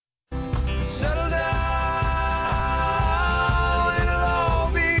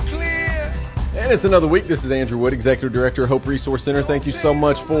And it's another week. This is Andrew Wood, Executive Director of Hope Resource Center. Thank you so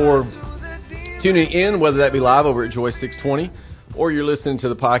much for tuning in, whether that be live over at Joy 620 or you're listening to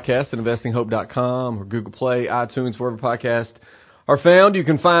the podcast at investinghope.com or Google Play, iTunes, wherever podcasts are found. You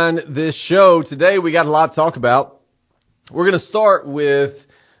can find this show. Today we got a lot to talk about. We're going to start with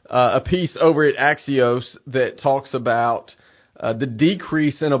a piece over at Axios that talks about the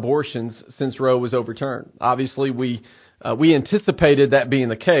decrease in abortions since Roe was overturned. Obviously, we anticipated that being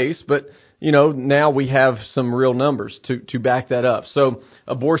the case, but now we have some real numbers to back that up. So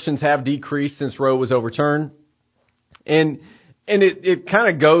abortions have decreased since Roe was overturned. And it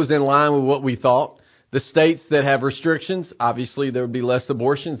kind of goes in line with what we thought. The states that have restrictions, obviously there would be less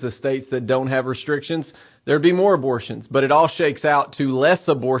abortions. The states that don't have restrictions, there would be more abortions. But it all shakes out to less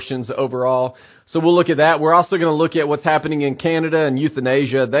abortions overall. So we'll look at that. We're also going to look at what's happening in Canada and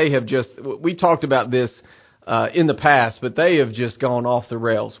euthanasia. We talked about this in the past, but they have just gone off the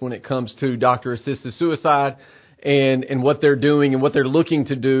rails when it comes to doctor-assisted suicide and what they're doing and what they're looking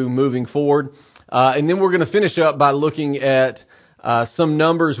to do moving forward. And then we're going to finish up by looking at some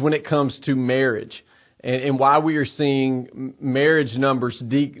numbers when it comes to marriage and why we are seeing marriage numbers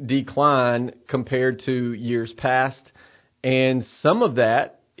decline compared to years past. And some of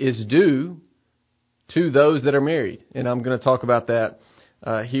that is due to those that are married. And I'm going to talk about that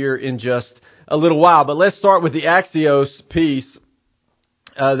here in just a little while. But let's start with the Axios piece.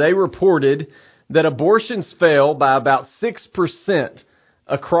 They reported that abortions fell by about 6%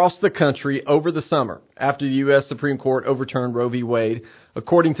 across the country over the summer after the U.S. Supreme Court overturned Roe v. Wade,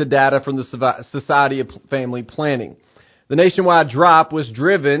 according to data from the Society of Family Planning. The nationwide drop was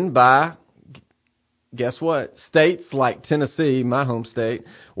driven by, guess what, states like Tennessee, my home state,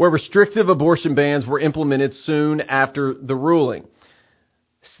 where restrictive abortion bans were implemented soon after the ruling.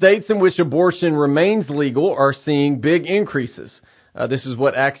 States in which abortion remains legal are seeing big increases. This is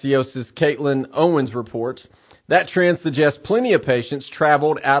what Axios' Caitlin Owens reports. That trend suggests plenty of patients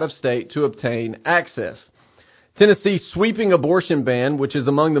traveled out of state to obtain access. Tennessee's sweeping abortion ban, which is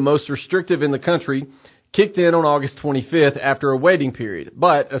among the most restrictive in the country, kicked in on August 25th after a waiting period.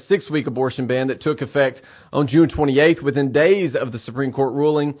 But a 6-week abortion ban that took effect on June 28th within days of the Supreme Court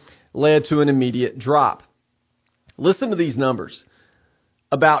ruling led to an immediate drop. Listen to these numbers.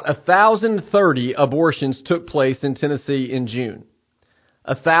 About 1,030 abortions took place in Tennessee in June.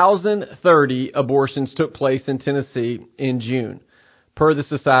 1,030 abortions took place in Tennessee in June, per the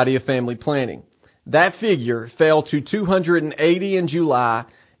Society of Family Planning. That figure fell to 280 in July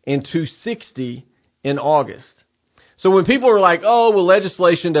and 260 in August. So when people are like, oh, well,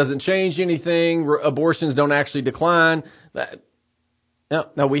 legislation doesn't change anything, abortions don't actually decline,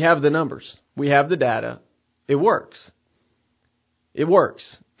 no, we have the numbers. We have the data. It works. It works.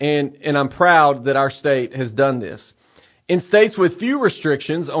 And I'm proud that our state has done this. In states with few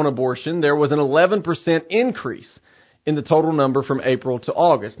restrictions on abortion, there was an 11% increase in the total number from April to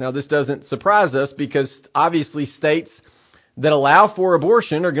August. Now, this doesn't surprise us because obviously states that allow for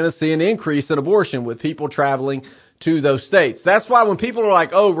abortion are going to see an increase in abortion with people traveling to those states. That's why when people are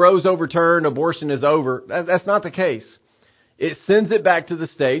like, oh, Roe's overturned, abortion is over, that's not the case. It sends it back to the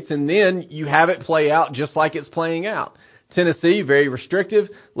states, and then you have it play out just like it's playing out. Tennessee, very restrictive,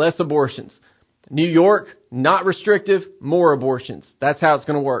 less abortions. New York, not restrictive, more abortions. That's how it's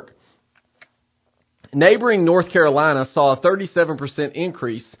going to work. Neighboring North Carolina saw a 37%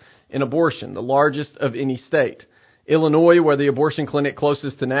 increase in abortion, the largest of any state. Illinois, where the abortion clinic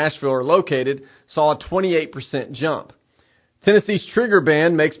closest to Nashville are located, saw a 28% jump. Tennessee's trigger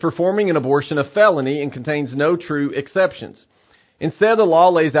ban makes performing an abortion a felony and contains no true exceptions. Instead, the law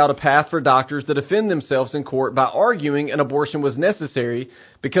lays out a path for doctors to defend themselves in court by arguing an abortion was necessary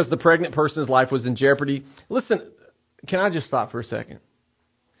because the pregnant person's life was in jeopardy. Listen, can I just stop for a second?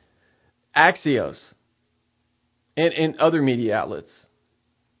 Axios and other media outlets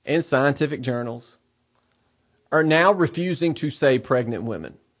and scientific journals are now refusing to say pregnant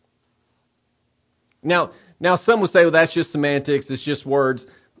women. Now some will say, well, that's just semantics, it's just words.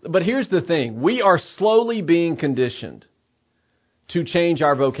 But here's the thing. We are slowly being conditioned to change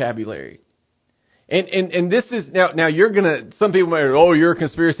our vocabulary. And this is, now you're going to, some people might, oh, you're a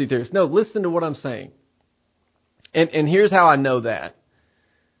conspiracy theorist. No, listen to what I'm saying. And here's how I know that.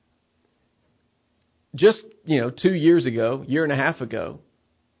 Just, 2 years ago, year and a half ago,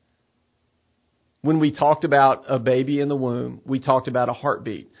 when we talked about a baby in the womb, we talked about a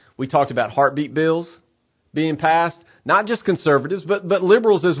heartbeat. We talked about heartbeat bills being passed, not just conservatives, but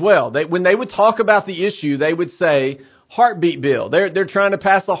liberals as well. When they would talk about the issue, they would say, heartbeat bill. They're trying to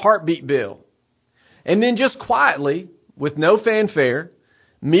pass a heartbeat bill. And then just quietly, with no fanfare,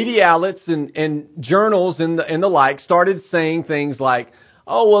 media outlets and journals and the like started saying things like,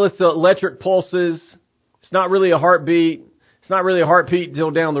 oh, well, it's electric pulses. It's not really a heartbeat. It's not really a heartbeat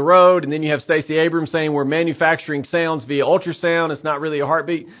until down the road. And then you have Stacey Abrams saying we're manufacturing sounds via ultrasound. It's not really a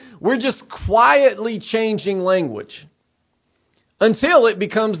heartbeat. We're just quietly changing language until it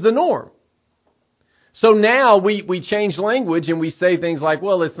becomes the norm. So now we change language and we say things like,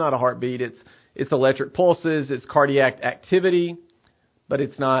 well, it's not a heartbeat. It's electric pulses. It's cardiac activity, but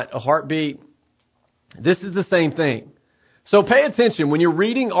it's not a heartbeat. This is the same thing. So pay attention when you're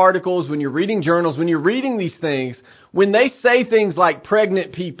reading articles, when you're reading journals, when you're reading these things, when they say things like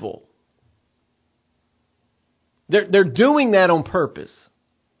pregnant people, they're doing that on purpose.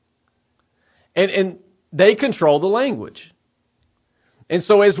 And they control the language. And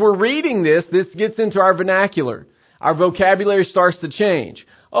so as we're reading this gets into our vernacular. Our vocabulary starts to change.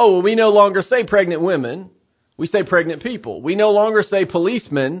 Oh, well, we no longer say pregnant women. We say pregnant people. We no longer say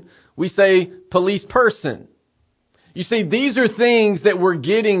policeman. We say police person. You see, these are things that we're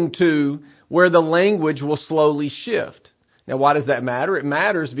getting to where the language will slowly shift. Now, why does that matter? It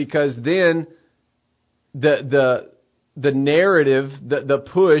matters because then the narrative, the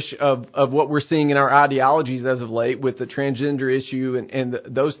push of what we're seeing in our ideologies as of late with the transgender issue and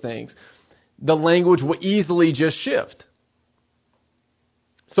those things, the language will easily just shift.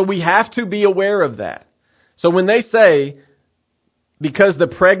 So we have to be aware of that. So when they say, because the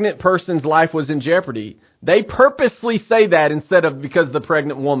pregnant person's life was in jeopardy, they purposely say that instead of because the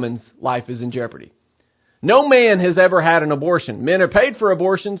pregnant woman's life is in jeopardy. No man has ever had an abortion. Men are paid for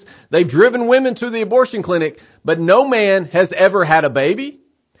abortions. They've driven women to the abortion clinic, but no man has ever had a baby,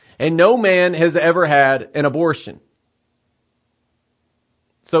 and no man has ever had an abortion.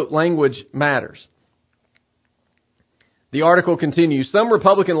 So language matters. The article continues. Some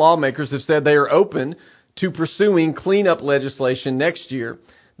Republican lawmakers have said they are open to pursuing cleanup legislation next year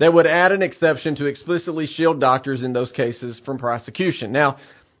that would add an exception to explicitly shield doctors in those cases from prosecution. Now,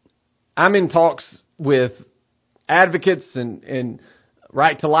 I'm in talks with advocates and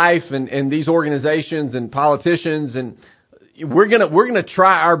Right to Life and these organizations and politicians, and we're gonna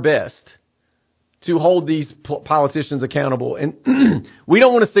try our best to hold these politicians accountable. And we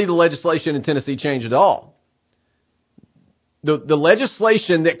don't want to see the legislation in Tennessee change at all. The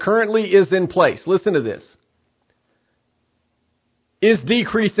legislation that currently is in place, listen to this, is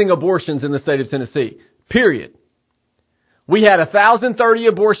decreasing abortions in the state of Tennessee. Period. We had 1,030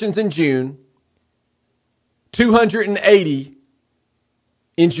 abortions in June, 280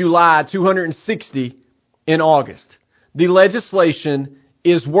 in July, 260 in August. The legislation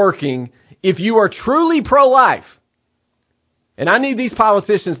is working. If you are truly pro-life, and I need these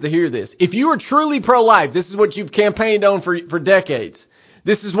politicians to hear this. If you are truly pro-life, this is what you've campaigned on for decades.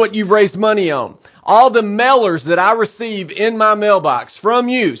 This is what you've raised money on. All the mailers that I receive in my mailbox from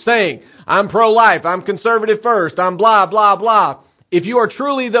you saying, I'm pro-life, I'm conservative first, I'm blah, blah, blah. If you are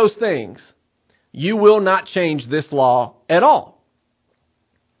truly those things, you will not change this law at all.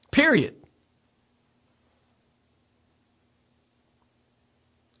 Period.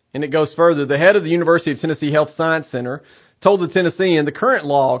 And it goes further. The head of the University of Tennessee Health Science Center told the Tennessean the current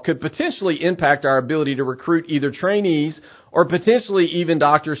law could potentially impact our ability to recruit either trainees or potentially even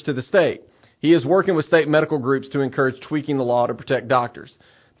doctors to the state. He is working with state medical groups to encourage tweaking the law to protect doctors.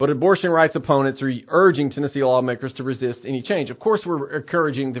 But abortion rights opponents are urging Tennessee lawmakers to resist any change. Of course, we're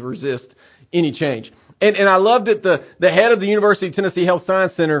encouraging to resist any change. And I love that the head of the University of Tennessee Health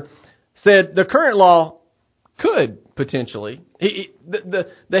Science Center said the current law could potentially. The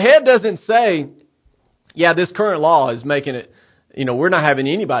head doesn't say, yeah, this current law is making it, we're not having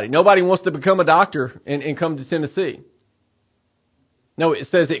anybody. Nobody wants to become a doctor and come to Tennessee. No, it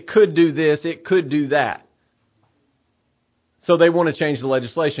says it could do this, it could do that. So they want to change the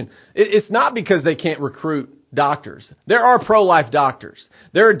legislation. It's not because they can't recruit doctors. There are pro-life doctors.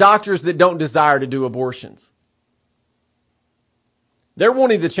 There are doctors that don't desire to do abortions. They're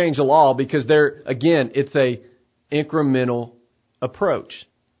wanting to change the law because it's a incremental approach.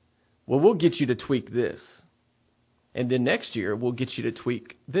 Well, we'll get you to tweak this. And then next year, we'll get you to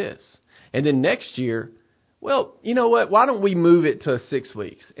tweak this. And then next year, well, you know what? Why don't we move it to 6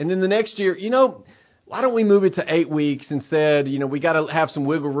 weeks? And then the next year, why don't we move it to 8 weeks instead? We got to have some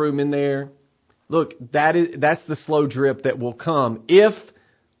wiggle room in there. Look, that's the slow drip that will come if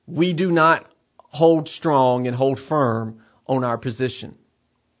we do not hold strong and hold firm on our position.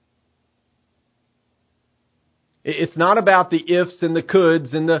 It's not about the ifs and the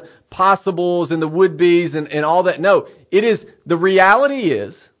coulds and the possibles and the would-bes and all that. No, it is, the reality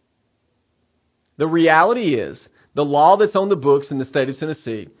is the law that's on the books in the state of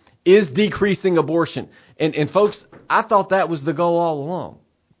Tennessee is decreasing abortion. And folks, I thought that was the goal all along.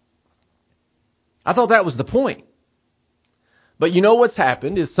 I thought that was the point. But you know what's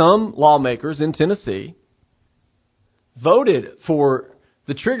happened is some lawmakers in Tennessee voted for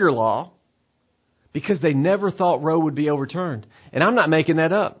the trigger law because they never thought Roe would be overturned. And I'm not making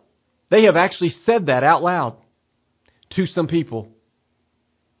that up. They have actually said that out loud to some people.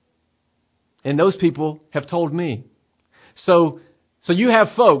 And those people have told me. So you have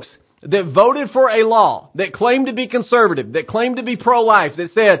folks that voted for a law that claimed to be conservative, that claimed to be pro-life,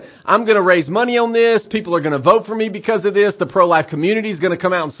 that said, I'm going to raise money on this. People are going to vote for me because of this. The pro-life community is going to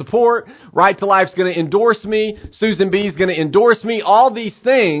come out and support. Right to Life is going to endorse me. Susan B is going to endorse me. All these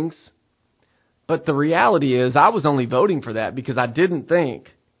things. But the reality is I was only voting for that because I didn't think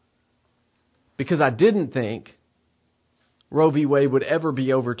Roe v. Wade would ever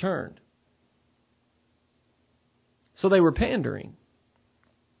be overturned. So they were pandering.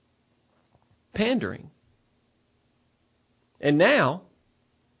 And now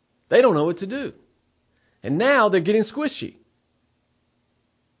they don't know what to do. And now they're getting squishy.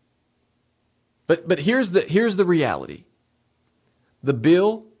 But here's the reality.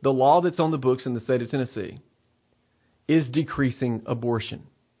 The law that's on the books in the state of Tennessee is decreasing abortion.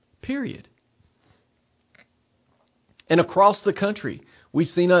 Period. And across the country, we've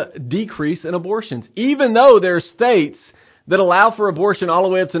seen a decrease in abortions. Even though there are states that allow for abortion all the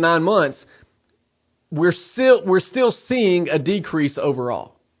way up to 9 months, we're still seeing a decrease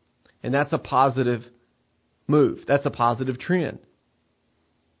overall. And that's a positive move. That's a positive trend.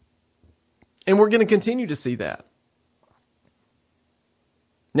 And we're going to continue to see that.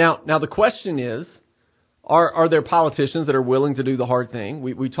 Now the question is, are there politicians that are willing to do the hard thing?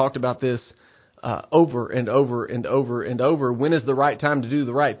 We talked about this over and over and over and over. When is the right time to do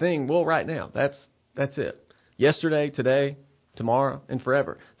the right thing? Well, right now. That's it. Yesterday, today, tomorrow, and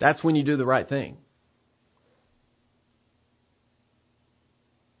forever. That's when you do the right thing.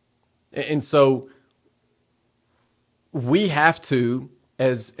 And so we have to,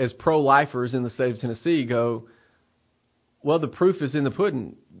 as pro-lifers in the state of Tennessee, go, well, the proof is in the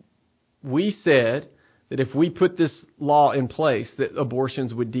pudding. We said that if we put this law in place, that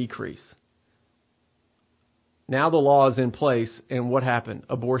abortions would decrease. Now the law is in place, and what happened?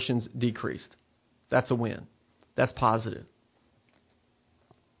 Abortions decreased. That's a win. That's positive.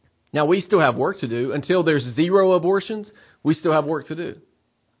 Now, we still have work to do. Until there's 0 abortions, we still have work to do.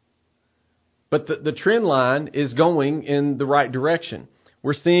 But the trend line is going in the right direction.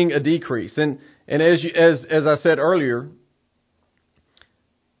 We're seeing a decrease. And as I said earlier,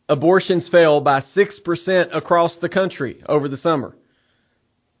 abortions fell by 6% across the country over the summer.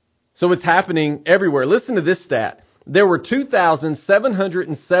 So it's happening everywhere. Listen to this stat. There were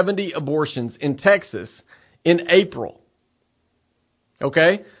 2,770 abortions in Texas in April.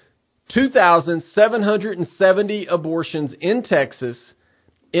 Okay? 2,770 abortions in Texas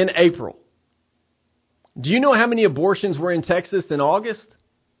in April. Do you know how many abortions were in Texas in August?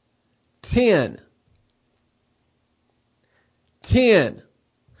 10. 10.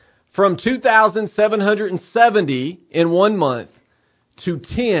 From 2,770 in 1 month to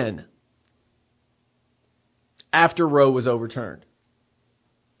 10 after Roe was overturned.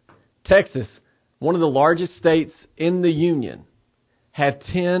 Texas, one of the largest states in the union, had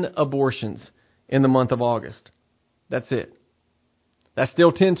 10 abortions in the month of August. That's it. That's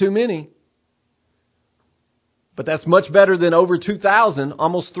still 10 too many. But that's much better than over 2,000,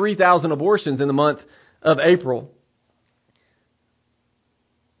 almost 3,000 abortions in the month of April.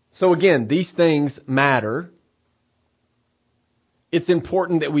 So again, these things matter. It's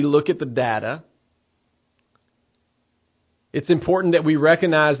important that we look at the data. It's important that we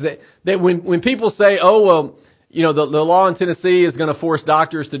recognize that when people say, oh, well, you know, the law in Tennessee is going to force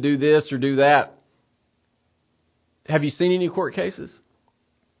doctors to do this or do that. Have you seen any court cases?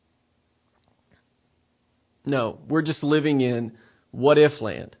 No, we're just living in what-if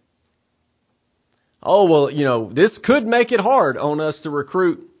land. Oh, well, you know, this could make it hard on us to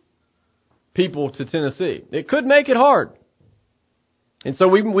recruit people to Tennessee. It could make it hard. And so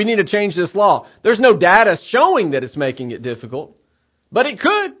we need to change this law. There's no data showing that it's making it difficult, but it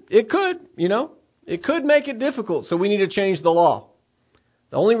could, you know, it could make it difficult. So we need to change the law.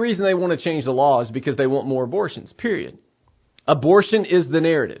 The only reason they want to change the law is because they want more abortions, period. Abortion is the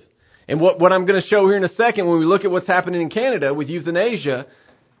narrative. And what I'm going to show here in a second, when we look at what's happening in Canada with euthanasia,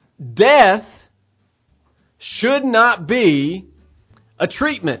 death should not be a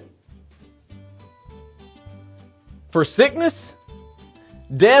treatment. For sickness,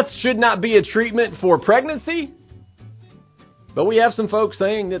 death should not be a treatment for pregnancy. But we have some folks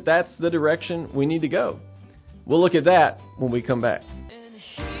saying that that's the direction we need to go. We'll look at that when we come back.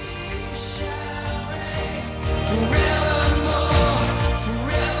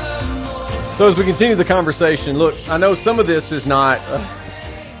 So as we continue the conversation, look, I know some of this is not...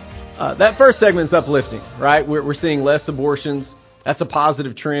 that first segment's uplifting, right? We're seeing less abortions. That's a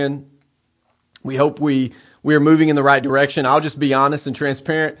positive trend. We hope we are moving in the right direction. I'll just be honest and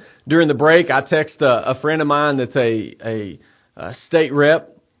transparent. During the break, I texted a friend of mine that's a state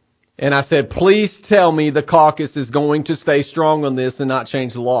rep, and I said, please tell me the caucus is going to stay strong on this and not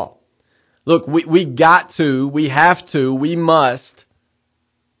change the law. Look, we must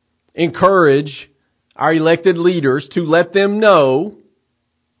encourage our elected leaders to let them know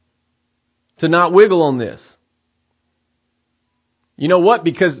to not wiggle on this. You know what?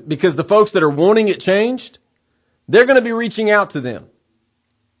 Because the folks that are wanting it changed, they're going to be reaching out to them.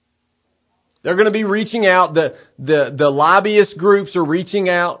 They're going to be reaching out. The lobbyist groups are reaching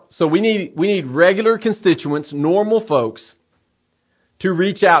out. So we need regular constituents, normal folks, to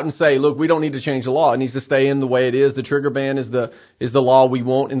reach out and say, look, we don't need to change the law. It needs to stay in the way it is. The trigger ban is the law we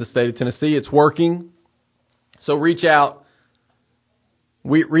want in the state of Tennessee. It's working. So reach out.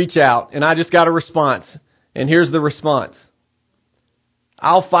 Reach out. And I just got a response. And here's the response.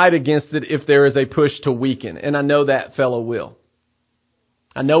 I'll fight against it if there is a push to weaken. And I know that fellow will.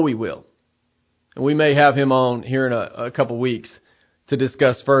 I know he will. And we may have him on here in a couple weeks to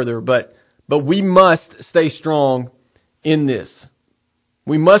discuss further. But we must stay strong in this.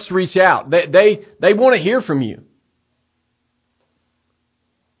 We must reach out. They want to hear from you.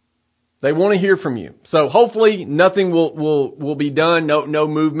 They want to hear from you. So hopefully nothing will be done. No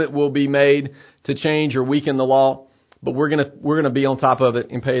movement will be made to change or weaken the law. But we're gonna be on top of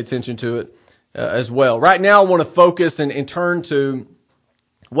it and pay attention to it as well. Right now, I want to focus and turn to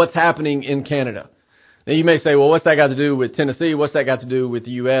what's happening in Canada. Now you may say, well, what's that got to do with Tennessee? What's that got to do with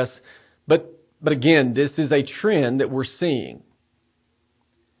the U.S.? But again, this is a trend that we're seeing.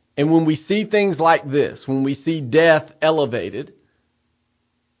 And when we see things like this, when we see death elevated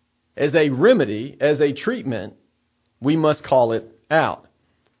as a remedy, as a treatment, we must call it out.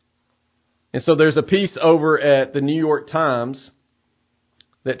 And so there's a piece over at the New York Times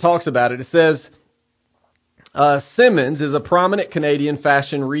that talks about it. It says, Simmons is a prominent Canadian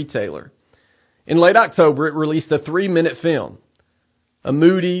fashion retailer. In late October, it released a 3-minute film, a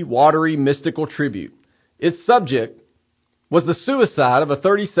moody, watery, mystical tribute. Its subject was the suicide of a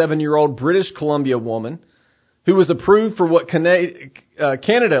 37-year-old British Columbia woman who was approved for what Canadian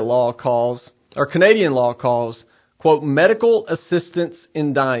law calls, quote, medical assistance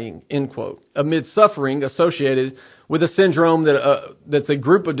in dying, end quote, amid suffering associated with a syndrome that's a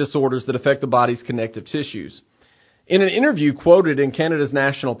group of disorders that affect the body's connective tissues. In an interview quoted in Canada's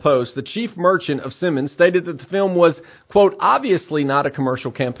National Post, the chief merchant of Simmons stated that the film was, quote, obviously not a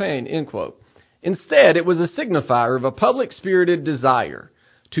commercial campaign, end quote. Instead, it was a signifier of a public-spirited desire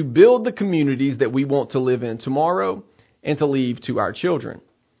to build the communities that we want to live in tomorrow and to leave to our children.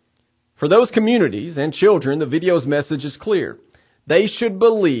 For those communities and children, the video's message is clear. They should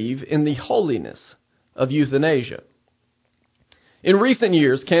believe in the holiness of euthanasia. In recent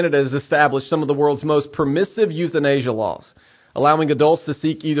years, Canada has established some of the world's most permissive euthanasia laws, allowing adults to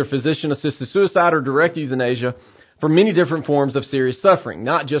seek either physician-assisted suicide or direct euthanasia for many different forms of serious suffering,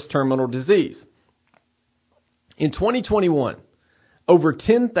 not just terminal disease. In 2021, over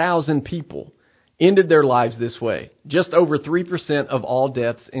 10,000 people ended their lives this way, just over 3% of all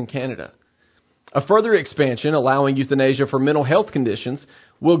deaths in Canada. A further expansion allowing euthanasia for mental health conditions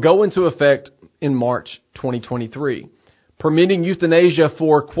will go into effect in March 2023. Permitting euthanasia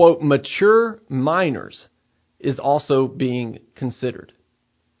for, quote, mature minors is also being considered.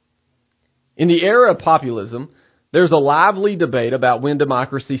 In the era of populism, there's a lively debate about when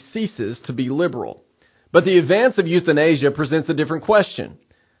democracy ceases to be liberal. But the advance of euthanasia presents a different question.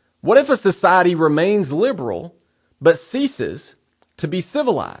 What if a society remains liberal but ceases to be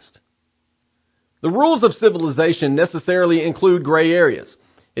civilized? The rules of civilization necessarily include gray areas.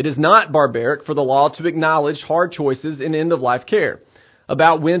 It is not barbaric for the law to acknowledge hard choices in end-of-life care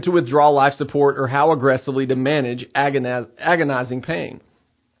about when to withdraw life support or how aggressively to manage agonizing pain.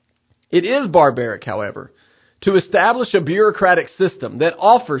 It is barbaric, however, to establish a bureaucratic system that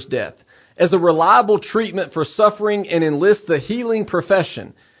offers death as a reliable treatment for suffering and enlists the healing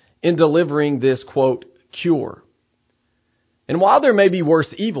profession in delivering this, quote, cure. And while there may be worse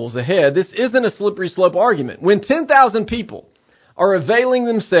evils ahead, this isn't a slippery slope argument. When 10,000 people are availing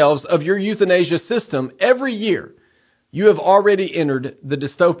themselves of your euthanasia system every year, you have already entered the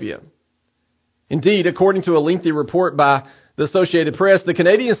dystopia. Indeed, according to a lengthy report by the Associated Press, the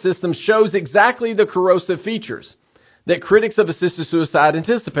Canadian system shows exactly the corrosive features that critics of assisted suicide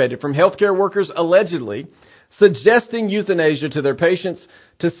anticipated, from healthcare workers allegedly suggesting euthanasia to their patients,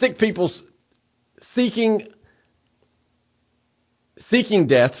 to sick people seeking seeking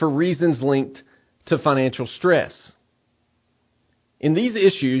death for reasons linked to financial stress. In these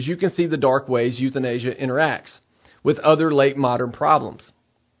issues, you can see the dark ways euthanasia interacts with other late modern problems.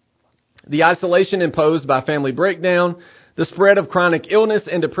 The isolation imposed by family breakdown, the spread of chronic illness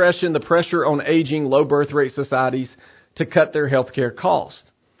and depression, the pressure on aging, low birth rate societies to cut their healthcare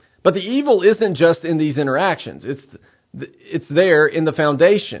costs. But the evil isn't just in these interactions. It's there in the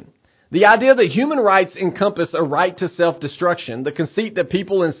foundation. The idea that human rights encompass a right to self-destruction, the conceit that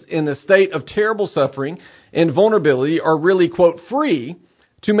people in a state of terrible suffering and vulnerability are really, quote, free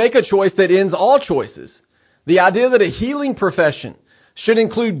to make a choice that ends all choices. The idea that a healing profession should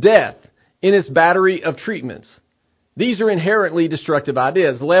include death in its battery of treatments. These are inherently destructive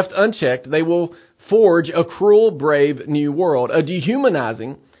ideas. Left unchecked, they will forge a cruel, brave new world, a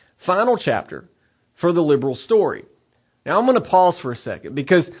dehumanizing final chapter for the liberal story. Now I'm going to pause for a second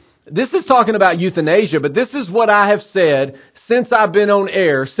because this is talking about euthanasia, but this is what I have said since I've been on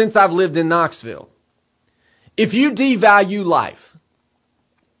air, since I've lived in Knoxville. If you devalue life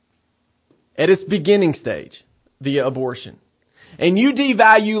at its beginning stage via abortion, and you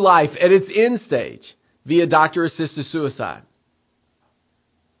devalue life at its end stage via doctor-assisted suicide,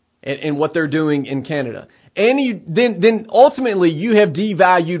 and what they're doing in Canada, and then ultimately you have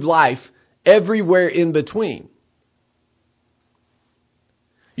devalued life everywhere in between.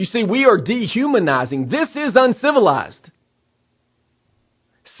 You see, we are dehumanizing. This is uncivilized.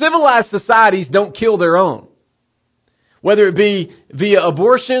 Civilized societies don't kill their own, whether it be via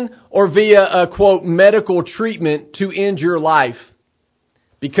abortion or via a, quote, medical treatment to end your life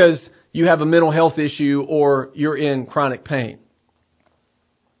because you have a mental health issue or you're in chronic pain.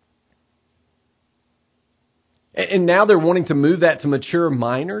 And now they're wanting to move that to mature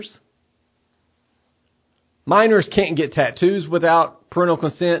minors. Minors can't get tattoos without parental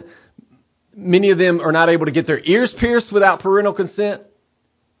consent. Many of them are not able to get their ears pierced without parental consent.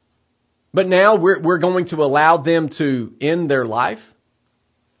 But now we're going to allow them to end their life.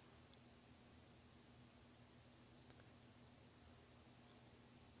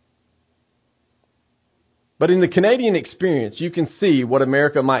 But in the Canadian experience, you can see what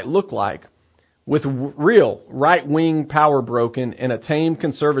America might look like with real right-wing power broken and a tamed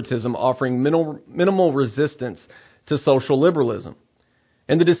conservatism offering minimal resistance to social liberalism.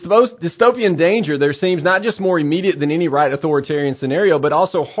 And the dystopian danger there seems not just more immediate than any right authoritarian scenario, but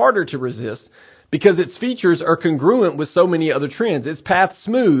also harder to resist because its features are congruent with so many other trends. Its path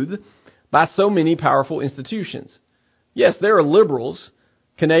smooth by so many powerful institutions. Yes, there are liberals,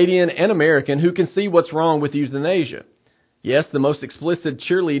 Canadian and American, who can see what's wrong with euthanasia. Yes, the most explicit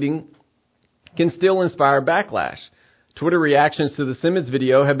cheerleading can still inspire backlash. Twitter reactions to the Simmons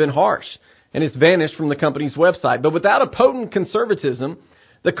video have been harsh, and it's vanished from the company's website. But without a potent conservatism,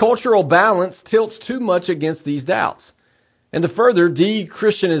 the cultural balance tilts too much against these doubts. And the further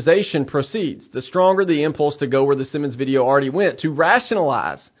de-Christianization proceeds, the stronger the impulse to go where the Simmons video already went, to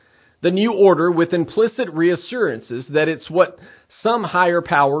rationalize the new order with implicit reassurances that it's what some higher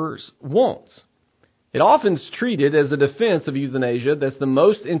powers wants. It often is treated as a defense of euthanasia that the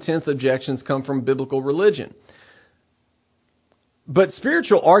most intense objections come from biblical religion. But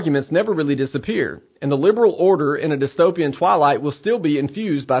spiritual arguments never really disappear, and the liberal order in a dystopian twilight will still be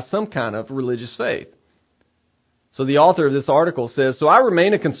infused by some kind of religious faith. So the author of this article says, "So I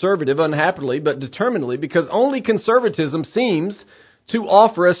remain a conservative unhappily but determinedly because only conservatism seems to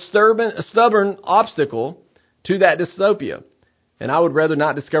offer a stubborn obstacle to that dystopia. And I would rather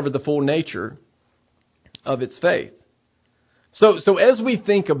not discover the full nature of its faith." So as we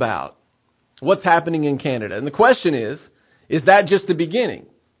think about what's happening in Canada, and the question is that just the beginning?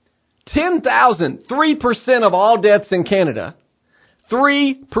 10,000, 3% of all deaths in Canada,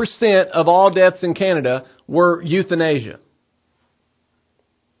 3% of all deaths in Canada were euthanasia.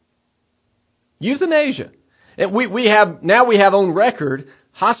 Euthanasia. And we have on record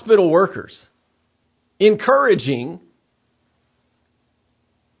hospital workers encouraging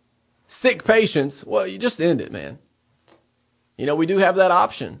sick patients, well, you just end it, man. You know, we do have that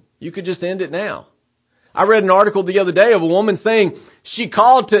option. You could just end it now. I read an article the other day of a woman saying she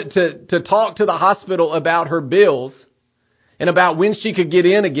called to talk to the hospital about her bills and about when she could get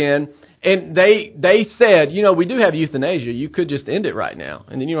in again. And they said, you know, we do have euthanasia. You could just end it right now,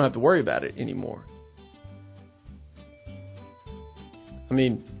 and then you don't have to worry about it anymore. I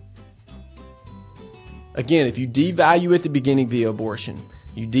mean, again, if you devalue at the beginning via abortion,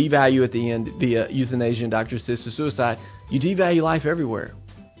 you devalue at the end via euthanasia and doctor-assisted suicide, you devalue life everywhere.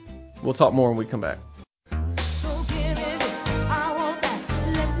 We'll talk more when we come back.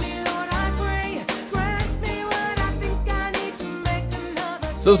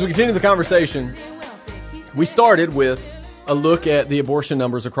 So as we continue the conversation, we started with a look at the abortion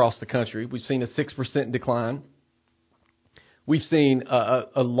numbers across the country. We've seen a 6% decline. We've seen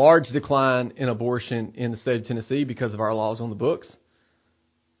a large decline in abortion in the state of Tennessee because of our laws on the books.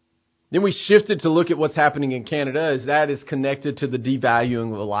 Then we shifted to look at what's happening in Canada, as that is connected to the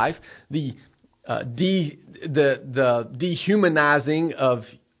devaluing of life, the dehumanizing of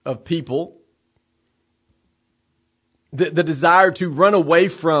people, the desire to run away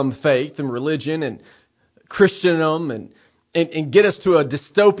from faith and religion and Christendom and get us to a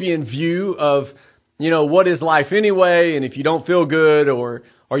dystopian view of, what is life anyway, and if you don't feel good or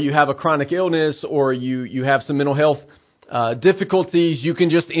you have a chronic illness or you have some mental health difficulties, you can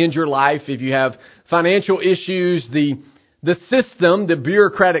just end your life. If you have financial issues, the system, the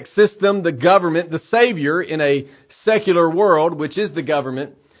bureaucratic system, the government, the savior in a secular world, which is the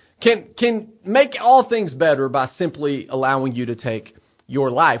government, can make all things better by simply allowing you to take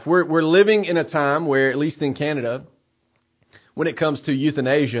your life. We're living in a time where, at least in Canada, when it comes to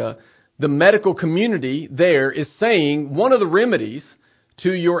euthanasia, the medical community there is saying one of the remedies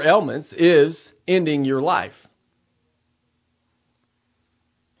to your ailments is ending your life.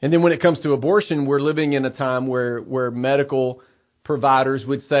 And then when it comes to abortion, we're living in a time where medical providers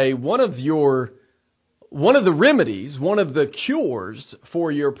would say one of the remedies, one of the cures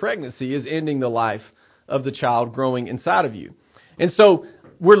for your pregnancy is ending the life of the child growing inside of you. And so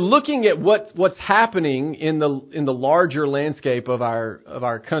we're looking at what's happening in the larger landscape of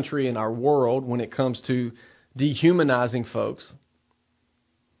our country and our world when it comes to dehumanizing folks.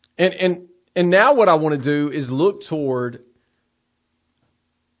 And now what I want to do is look toward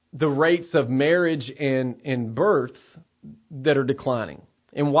the rates of marriage and births that are declining.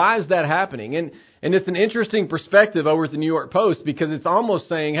 And why is that happening? And it's an interesting perspective over at the New York Post, because it's almost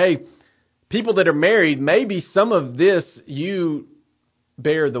saying, hey, people that are married, maybe some of this you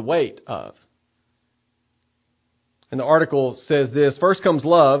bear the weight of. And the article says this: first comes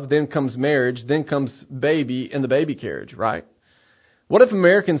love, then comes marriage, then comes baby and the baby carriage, right? What if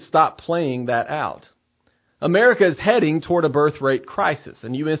Americans stop playing that out? America is heading toward a birth rate crisis. A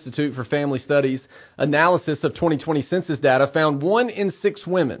New Institute for Family Studies analysis of 2020 census data found 1 in 6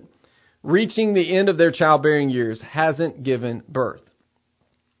 women reaching the end of their childbearing years hasn't given birth.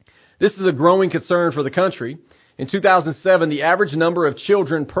 This is a growing concern for the country. In 2007, the average number of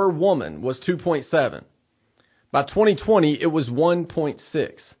children per woman was 2.7. By 2020, it was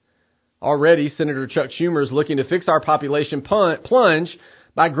 1.6. Already, Senator Chuck Schumer is looking to fix our population plunge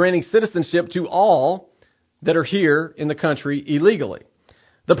by granting citizenship to all that are here in the country illegally.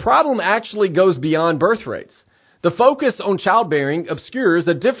 The problem actually goes beyond birth rates. The focus on childbearing obscures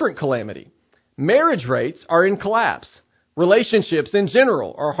a different calamity. Marriage rates are in collapse. Relationships in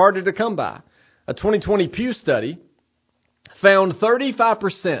general are harder to come by. A 2020 Pew study found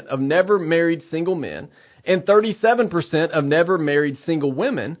 35% of never married single men and 37% of never married single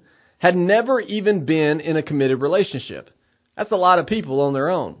women had never even been in a committed relationship. That's a lot of people on their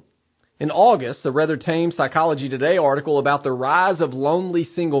own. In August, a rather tame Psychology Today article about the rise of lonely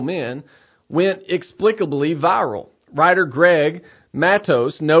single men went explicably viral. Writer Greg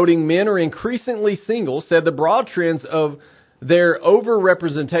Matos, noting men are increasingly single, said the broad trends of their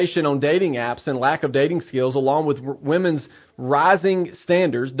overrepresentation on dating apps and lack of dating skills, along with women's rising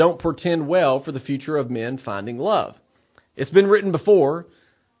standards, don't portend well for the future of men finding love. It's been written before,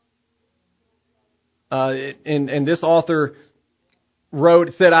 and this author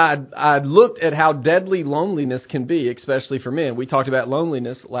said, I looked at how deadly loneliness can be, especially for men. We talked about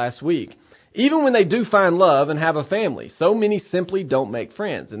loneliness last week. Even when they do find love and have a family, so many simply don't make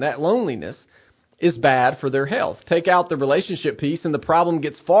friends. And that loneliness is bad for their health. Take out the relationship piece and the problem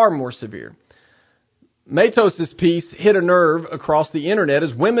gets far more severe. Matos' piece hit a nerve across the internet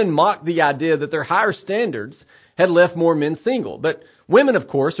as women mocked the idea that their higher standards had left more men single. But women, of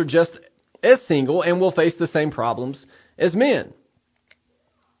course, are just as single and will face the same problems as men.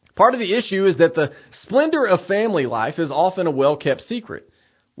 Part of the issue is that the splendor of family life is often a well-kept secret.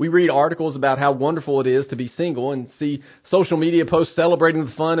 We read articles about how wonderful it is to be single and see social media posts celebrating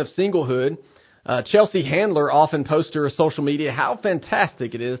the fun of singlehood. Chelsea Handler often posts to her social media how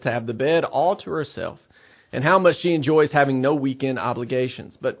fantastic it is to have the bed all to herself and how much she enjoys having no weekend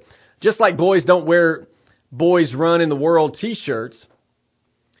obligations. But just like boys don't wear boys run in the world t-shirts,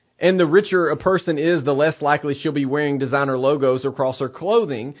 and the richer a person is, the less likely she'll be wearing designer logos across her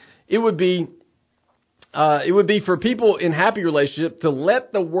clothing, it would be for people in happy relationships to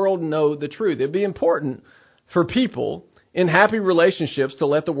let the world know the truth. It'd be important for people in happy relationships to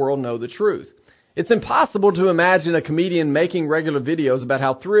let the world know the truth. It's impossible to imagine a comedian making regular videos about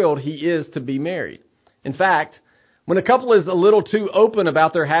how thrilled he is to be married. In fact, When a couple is a little too open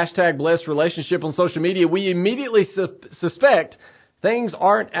about their hashtag blessed relationship on social media, we immediately suspect things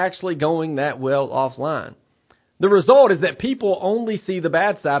aren't actually going that well offline. The result is that people only see the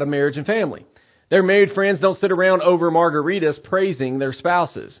bad side of marriage and family. Their married friends don't sit around over margaritas praising their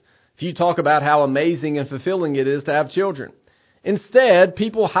spouses. Few talk about how amazing and fulfilling it is to have children. Instead,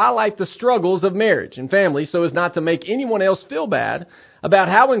 people highlight the struggles of marriage and family so as not to make anyone else feel bad about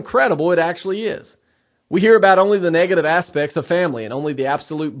how incredible it actually is. We hear about only the negative aspects of family and only the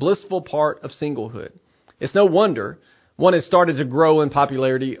absolute blissful part of singlehood. It's no wonder one has started to grow in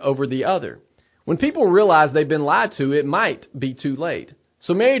popularity over the other. When people realize they've been lied to, it might be too late.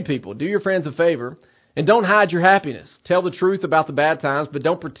 So married people, do your friends a favor and don't hide your happiness. Tell the truth about the bad times, but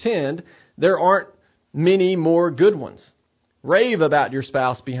don't pretend there aren't many more good ones. Rave about your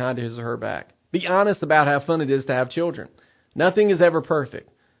spouse behind his or her back. Be honest about how fun it is to have children. Nothing is ever perfect.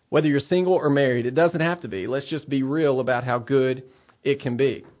 Whether you're single or married, it doesn't have to be. Let's just be real about how good it can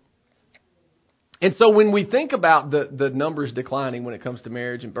be. And so when we think about the numbers declining when it comes to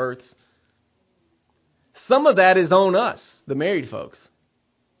marriage and births, some of that is on us, the married folks.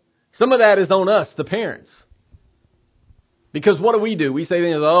 Some of that is on us, the parents. Because what do? We say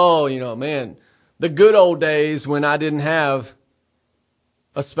things, man, the good old days when I didn't have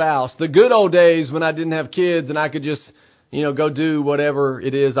a spouse, the good old days when I didn't have kids and I could just, go do whatever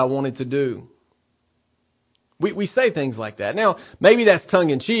it is I wanted to do. We say things like that. Now, maybe that's tongue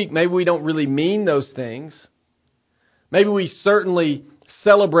in cheek. Maybe we don't really mean those things. Maybe we certainly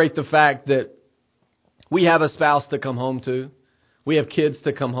celebrate the fact that we have a spouse to come home to. We have kids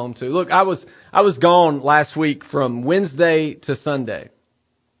to come home to. Look, I was gone last week from Wednesday to Sunday.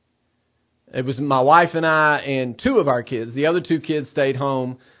 It was my wife and I and two of our kids. The other two kids stayed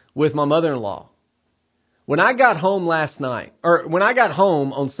home with my mother-in-law. When I got home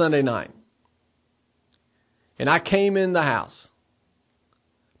on Sunday night, and I came in the house,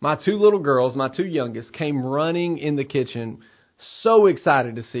 my two little girls, my two youngest, came running in the kitchen, so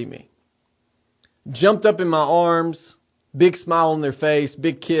excited to see me. Jumped up in my arms, big smile on their face,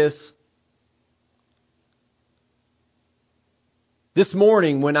 big kiss. This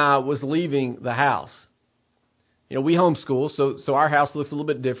morning when I was leaving the house, we homeschool, so our house looks a little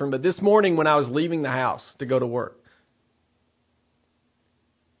bit different. But this morning when I was leaving the house to go to work,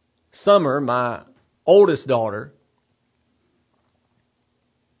 Summer, my oldest daughter,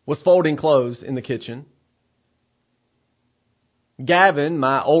 was folding clothes in the kitchen. Gavin,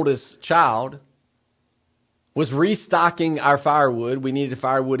 my oldest child, was restocking our firewood. We needed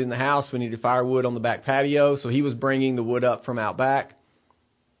firewood in the house. We needed firewood on the back patio. So he was bringing the wood up from out back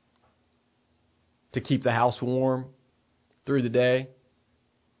to keep the house warm through the day.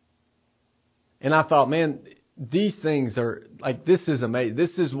 And I thought, man, these things are like, this is amazing.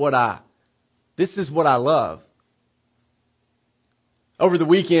 This is what I love. Over the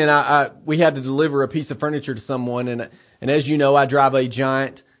weekend, we had to deliver a piece of furniture to someone. And as you know, I drive a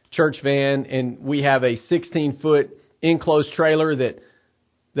giant church van, and we have a 16-foot enclosed trailer that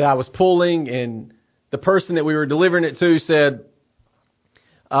I was pulling, and the person that we were delivering it to said,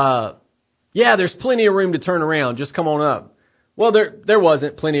 yeah, there's plenty of room to turn around. Just come on up. Well, there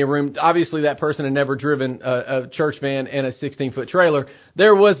wasn't plenty of room. Obviously, that person had never driven a church van and a 16-foot trailer.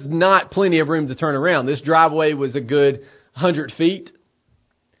 There was not plenty of room to turn around. This driveway was a good 100 feet.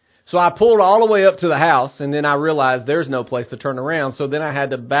 So I pulled all the way up to the house, and then I realized there's no place to turn around. So then I had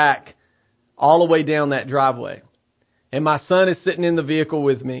to back all the way down that driveway. And my son is sitting in the vehicle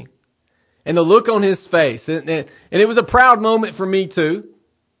with me. And the look on his face, and it was a proud moment for me too,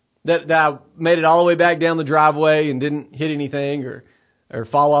 that I made it all the way back down the driveway and didn't hit anything or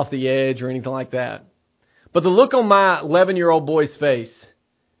fall off the edge or anything like that. But the look on my 11-year-old boy's face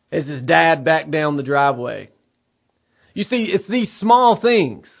as his dad backed down the driveway. You see, it's these small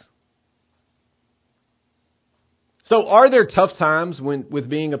things. So are there tough times with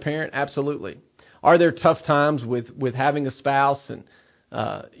being a parent? Absolutely. Are there tough times with having a spouse and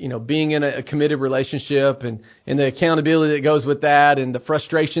being in a committed relationship and the accountability that goes with that and the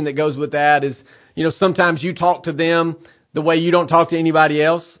frustration that goes with that is, sometimes you talk to them the way you don't talk to anybody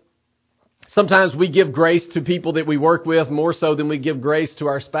else. Sometimes we give grace to people that we work with more so than we give grace to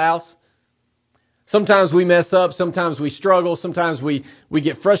our spouse. Sometimes we mess up. Sometimes we struggle. Sometimes we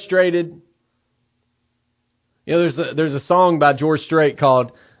get frustrated. There's a song by George Strait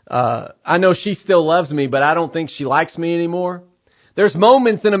called, I Know She Still Loves Me, but I Don't Think She Likes Me Anymore. There's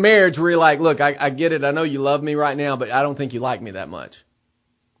moments in a marriage where you're like, look, I get it. I know you love me right now, but I don't think you like me that much.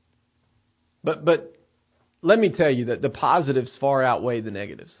 But let me tell you that the positives far outweigh the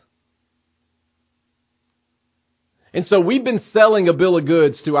negatives. And so we've been selling a bill of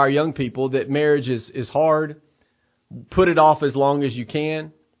goods to our young people that marriage is hard, Put it off as long as you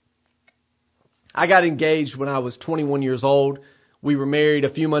can. I got engaged when I was 21 years old. We were married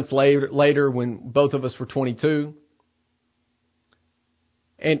a few months later when both of us were 22.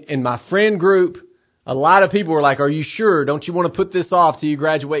 And in my friend group, a lot of people were like, are you sure? Don't you want to put this off till you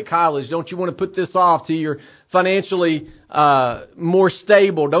graduate college? Don't you want to put this off till you're financially more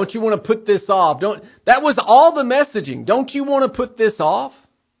stable? Don't you want to put this off? That was all the messaging. Don't you want to put this off?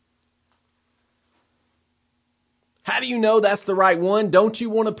 How do you know that's the right one? Don't you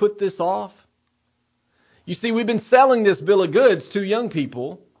want to put this off? You see, we've been selling this bill of goods to young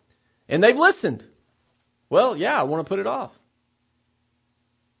people, and they've listened. Well, yeah, I want to put it off.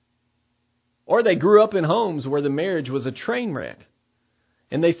 Or they grew up in homes where the marriage was a train wreck.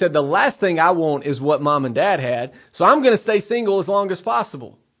 And they said, the last thing I want is what mom and dad had, so I'm going to stay single as long as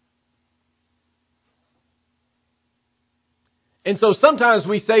possible. And so sometimes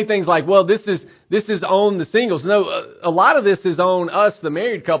we say things like, well, this is on the singles. No, a lot of this is on us, the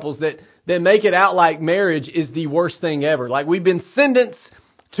married couples, that make it out like marriage is the worst thing ever. Like we've been sentenced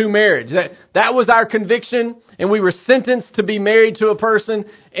to marriage. That was our conviction, and we were sentenced to be married to a person,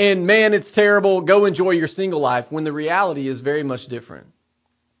 and man, it's terrible. Go enjoy your single life, when the reality is very much different.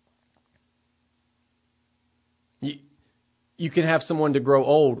 You can have someone to grow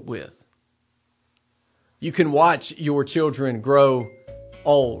old with. You can watch your children grow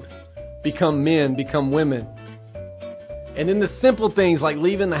old, become men, become women. And in the simple things like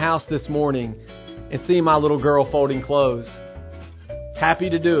leaving the house this morning and seeing my little girl folding clothes, happy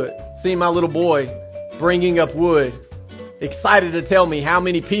to do it. Seeing my little boy bringing up wood, excited to tell me how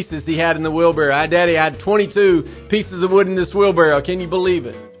many pieces he had in the wheelbarrow. Daddy, I had 22 pieces of wood in this wheelbarrow. Can you believe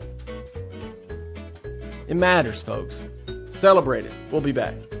it? It matters, folks. Celebrate it. We'll be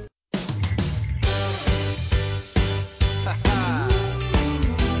back.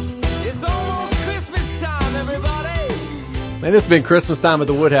 It's almost Christmas time, everybody. Man, it's been Christmas time at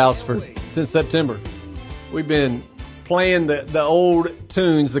the Woodhouse since September. We've been playing the old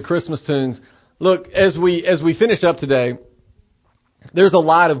tunes, the Christmas tunes. Look, as we finish up today, there's a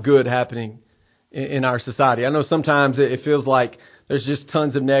lot of good happening in our society. I know sometimes it feels like there's just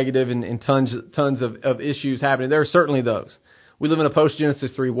tons of negative and tons of issues happening. There are certainly those. We live in a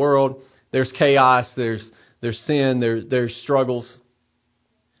post-Genesis 3 world. There's chaos, there's sin, there's struggles.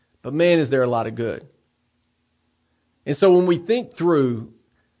 But man, is there a lot of good. And so when we think through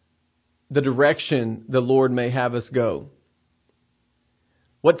the direction the Lord may have us go,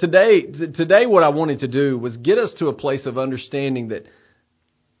 today what I wanted to do was get us to a place of understanding that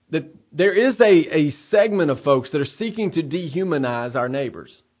there is a segment of folks that are seeking to dehumanize our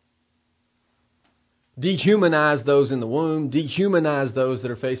neighbors. Dehumanize those in the womb, dehumanize those that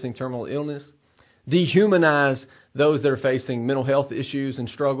are facing terminal illness, dehumanize those that are facing mental health issues and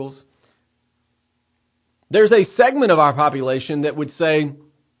struggles. There's a segment of our population that would say,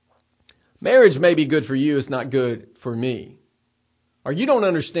 marriage may be good for you, it's not good for me. Or you don't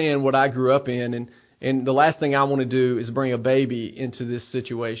understand what I grew up in, and the last thing I want to do is bring a baby into this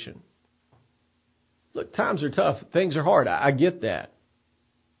situation. Look, times are tough. Things are hard. I get that.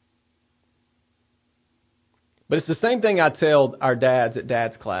 But it's the same thing I tell our dads at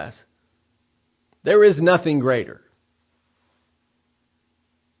dad's class. There is nothing greater.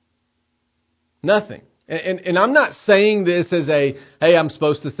 Nothing. And I'm not saying this as hey, I'm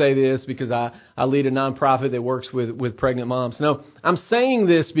supposed to say this because I lead a nonprofit that works with pregnant moms. No, I'm saying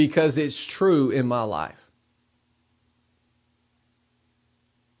this because it's true in my life.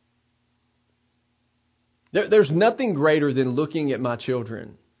 There's nothing greater than looking at my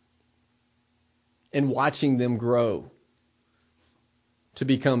children and watching them grow to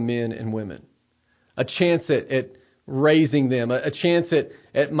become men and women. A chance at raising them, a chance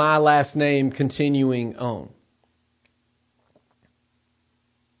at my last name continuing on.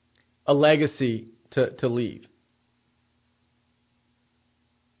 A legacy to leave.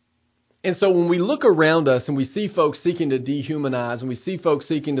 And so when we look around us and we see folks seeking to dehumanize, and we see folks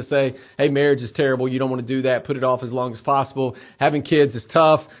seeking to say, hey, marriage is terrible, you don't want to do that, put it off as long as possible. Having kids is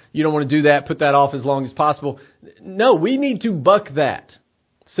tough, you don't want to do that, put that off as long as possible. No, we need to buck that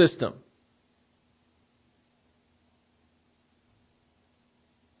system.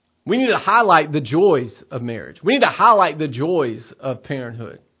 We need to highlight the joys of marriage. We need to highlight the joys of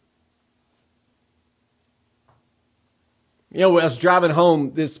parenthood. You know, I was driving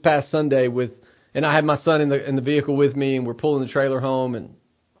home this past Sunday and I had my son in the vehicle with me, and we're pulling the trailer home, and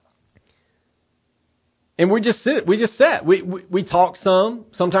we just sat. We talk some.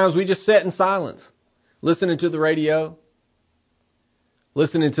 Sometimes we just sat in silence, listening to the radio,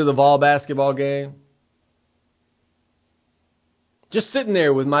 listening to the Vol basketball game. Just sitting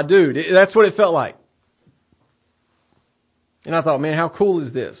there with my dude. That's what it felt like. And I thought, man, how cool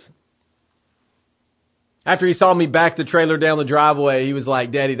is this? After he saw me back the trailer down the driveway, he was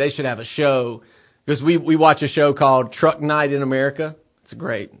like, Daddy, they should have a show. Because we watch a show called Truck Night in America. It's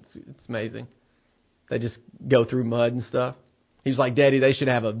great. It's amazing. They just go through mud and stuff. He was like, Daddy, they should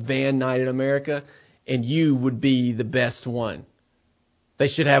have a van night in America, and you would be the best one. They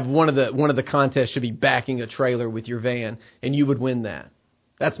should have one of the contests should be backing a trailer with your van, and you would win that.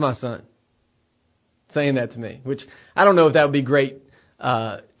 That's my son saying that to me, which I don't know if that would be great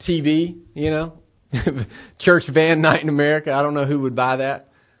TV, church van night in America. I don't know who would buy that.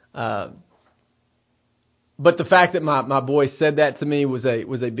 But the fact that my boy said that to me was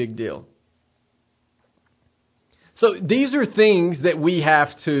a big deal. So these are things that we have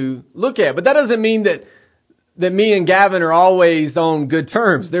to look at. But that doesn't mean that me and Gavin are always on good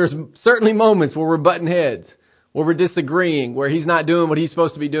terms. There's certainly moments where we're butting heads, where we're disagreeing, where he's not doing what he's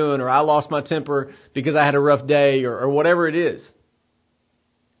supposed to be doing, or I lost my temper because I had a rough day, or whatever it is.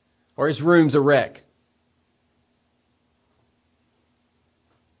 Or his room's a wreck.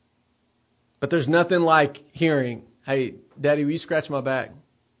 But there's nothing like hearing, hey, Daddy, will you scratch my back?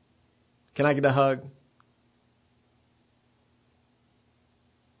 Can I get a hug?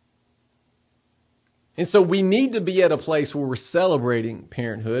 And so we need to be at a place where we're celebrating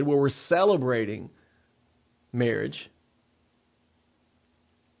parenthood, where we're celebrating marriage.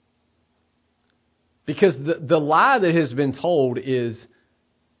 Because the lie that has been told is,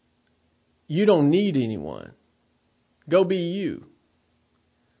 you don't need anyone. Go be you.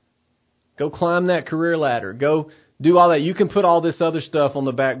 Go climb that career ladder. Go do all that. You can put all this other stuff on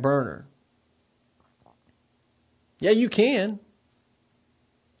the back burner. Yeah, you can.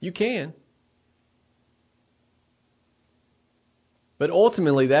 You can. But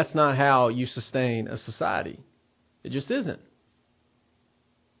ultimately, that's not how you sustain a society. It just isn't.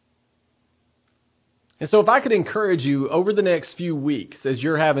 And so if I could encourage you over the next few weeks, as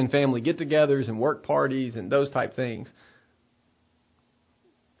you're having family get-togethers and work parties and those type things,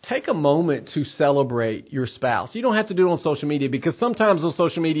 take a moment to celebrate your spouse. You don't have to do it on social media, because sometimes on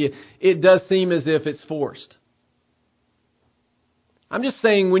social media, it does seem as if it's forced. I'm just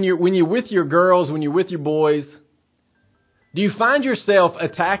saying, when you're with your girls, when you're with your boys, do you find yourself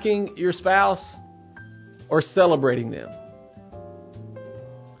attacking your spouse or celebrating them?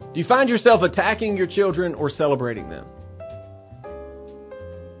 Do you find yourself attacking your children or celebrating them?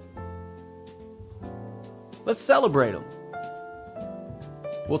 Let's celebrate them.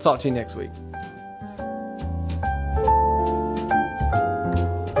 We'll talk to you next week.